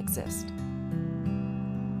they don't exist.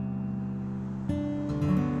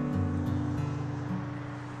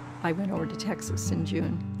 I went over to Texas in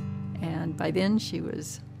June, and by then she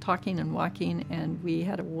was talking and walking, and we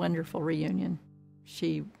had a wonderful reunion.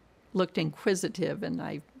 She looked inquisitive,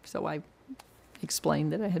 and so I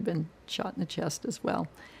explained that I had been shot in the chest as well.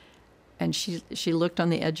 And she looked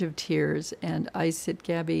on the edge of tears, and I said,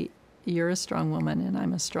 "Gabby, you're a strong woman, and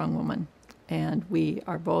I'm a strong woman, and we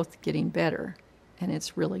are both getting better, and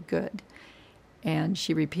it's really good." And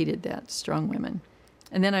she repeated that, strong women.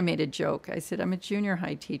 And then I made a joke. I said, "I'm a junior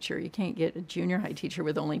high teacher. You can't get a junior high teacher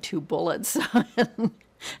with only 2 bullets.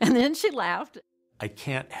 And then she laughed. I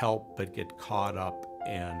can't help but get caught up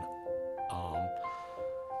in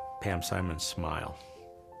Pam Simon's smile.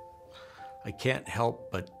 I can't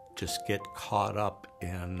help but just get caught up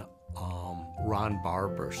in Ron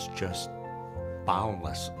Barber's just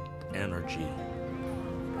boundless energy.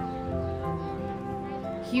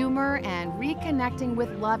 Humor and reconnecting with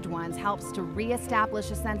loved ones helps to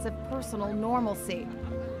reestablish a sense of personal normalcy.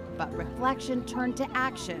 But reflection turned to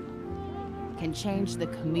action can change the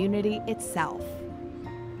community itself.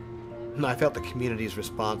 I felt the community's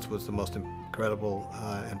response was the most incredible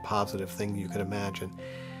and positive thing you could imagine.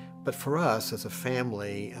 But for us as a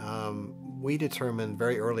family, we determined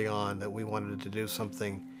very early on that we wanted to do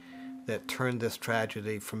something that turned this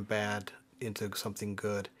tragedy from bad into something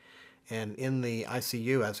good. And in the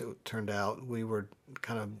ICU, as it turned out, we were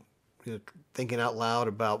kind of thinking out loud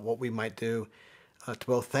about what we might do to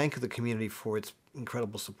both thank the community for its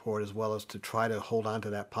incredible support as well as to try to hold on to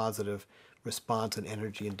that positive response and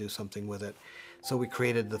energy and do something with it. So we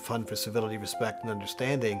created the Fund for Civility, Respect, and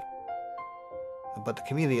Understanding. But the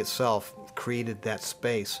community itself created that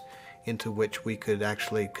space into which we could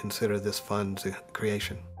actually consider this fund's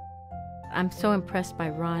creation. I'm so impressed by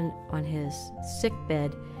Ron on his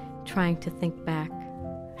sickbed trying to think back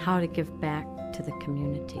how to give back to the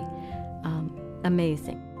community.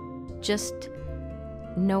 Amazing. Just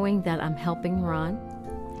knowing that I'm helping Ron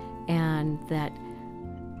and that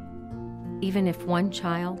even if one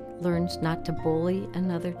child learns not to bully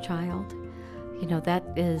another child, that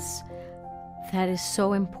is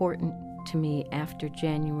so important to me after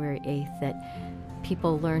January 8th, that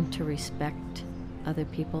people learn to respect other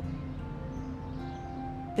people.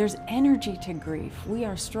 There's energy to grief. We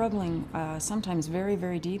are struggling sometimes very,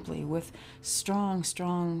 very deeply with strong,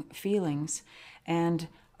 strong feelings and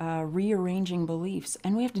rearranging beliefs,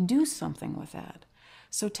 and we have to do something with that.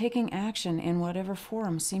 So taking action in whatever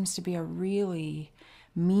form seems to be a really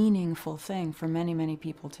meaningful thing for many, many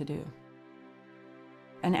people to do.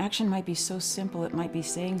 An action might be so simple. It might be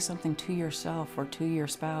saying something to yourself or to your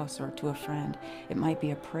spouse or to a friend. It might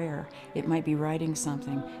be a prayer. It might be writing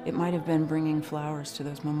something. It might have been bringing flowers to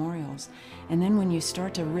those memorials. And then when you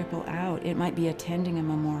start to ripple out, it might be attending a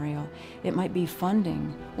memorial. It might be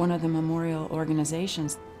funding one of the memorial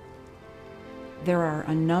organizations. There are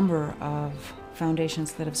a number of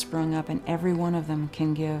foundations that have sprung up, and every one of them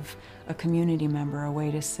can give a community member a way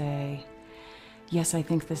to say, yes, I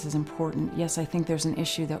think this is important. Yes, I think there's an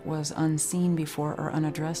issue that was unseen before or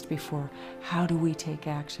unaddressed before. How do we take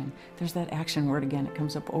action? There's that action word again. It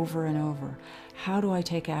comes up over and over. How do I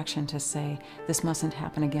take action to say, this mustn't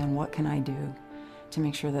happen again? What can I do to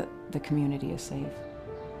make sure that the community is safe?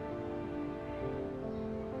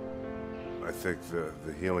 I think the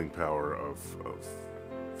healing power of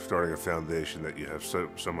starting a foundation that you have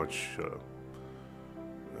so much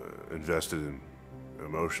invested in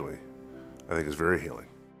emotionally, I think is very healing.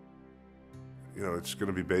 It's going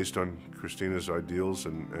to be based on Christina's ideals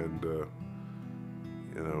and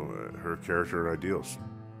her character and ideals.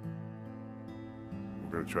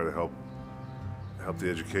 We're going to try to help the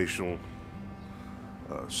educational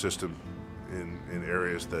system in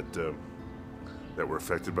areas that were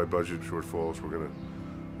affected by budget shortfalls. We're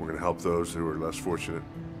going to help those who are less fortunate,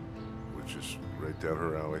 which is right down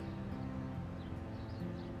her alley.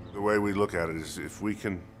 The way we look at it is if we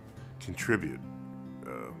can contribute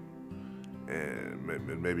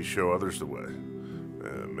and maybe show others the way.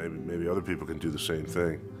 Maybe other people can do the same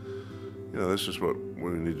thing. This is what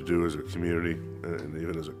we need to do as a community and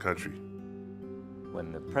even as a country.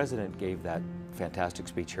 When the president gave that fantastic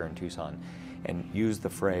speech here in Tucson and used the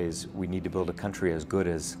phrase, we need to build a country as good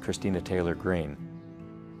as Christina-Taylor Green,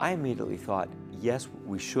 I immediately thought, yes,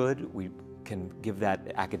 we should. We can give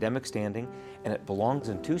that academic standing, and it belongs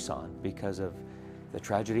in Tucson because of the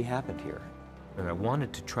tragedy happened here. And I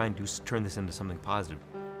wanted to try and turn this into something positive,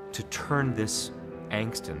 to turn this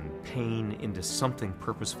angst and pain into something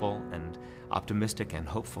purposeful and optimistic and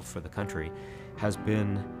hopeful for the country has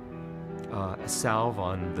been a salve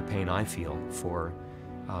on the pain I feel for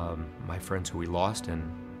my friends who we lost and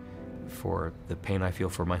for the pain I feel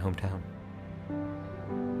for my hometown.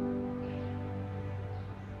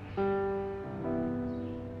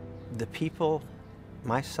 The people,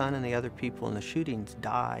 my son and the other people in the shootings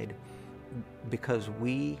died because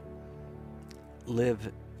we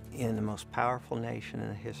live in the most powerful nation in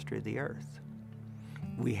the history of the earth.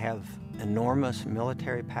 We have enormous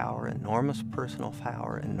military power, enormous personal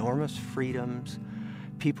power, enormous freedoms.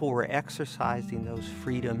 People were exercising those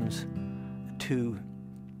freedoms to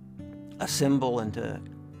assemble and to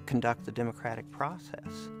conduct the democratic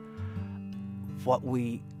process. What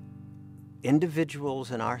we individuals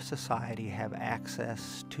in our society have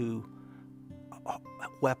access to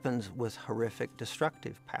weapons with horrific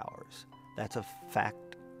destructive powers. That's a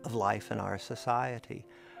fact of life in our society.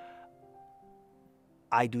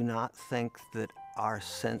 I do not think that our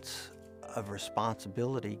sense of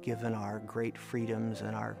responsibility, given our great freedoms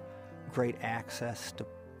and our great access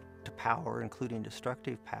to power, including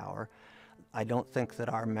destructive power, I don't think that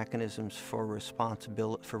our mechanisms for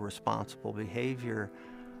responsible behavior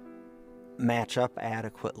match up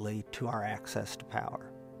adequately to our access to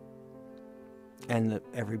power. And that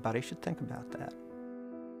everybody should think about that.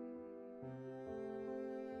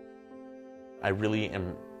 I really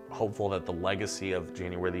am hopeful that the legacy of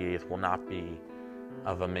January the 8th will not be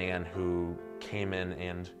of a man who came in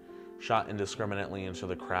and shot indiscriminately into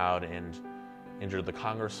the crowd and injured the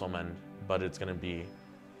Congresswoman, but it's going to be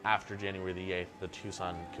after January the 8th, the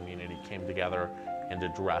Tucson community came together and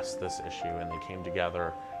addressed this issue, and they came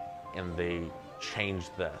together and they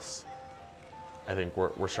changed this. I think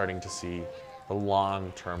we're starting to see the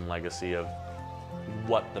long-term legacy of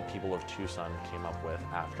what the people of Tucson came up with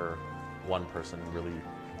after one person really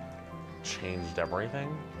changed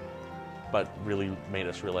everything, but really made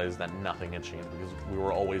us realize that nothing had changed, because we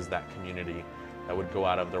were always that community that would go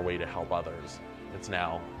out of their way to help others.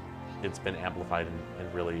 It's been amplified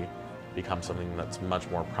and really become something that's much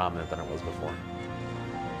more prominent than it was before.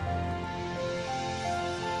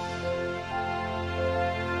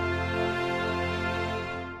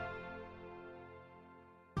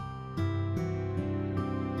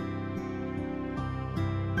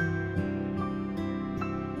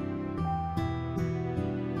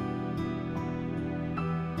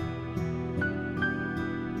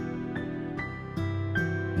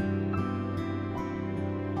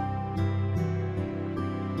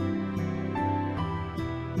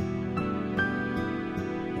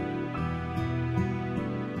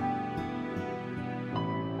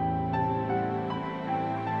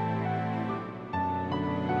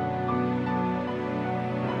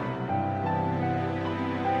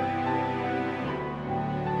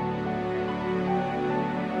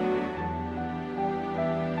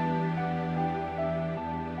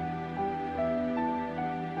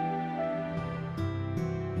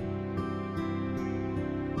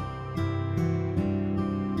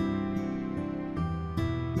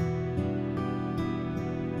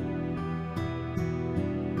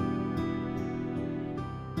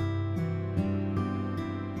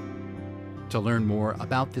 To learn more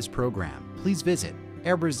about this program, please visit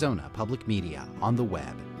Arizona Public Media on the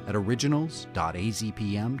web at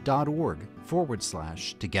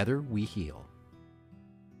originals.azpm.org/Together We Heal.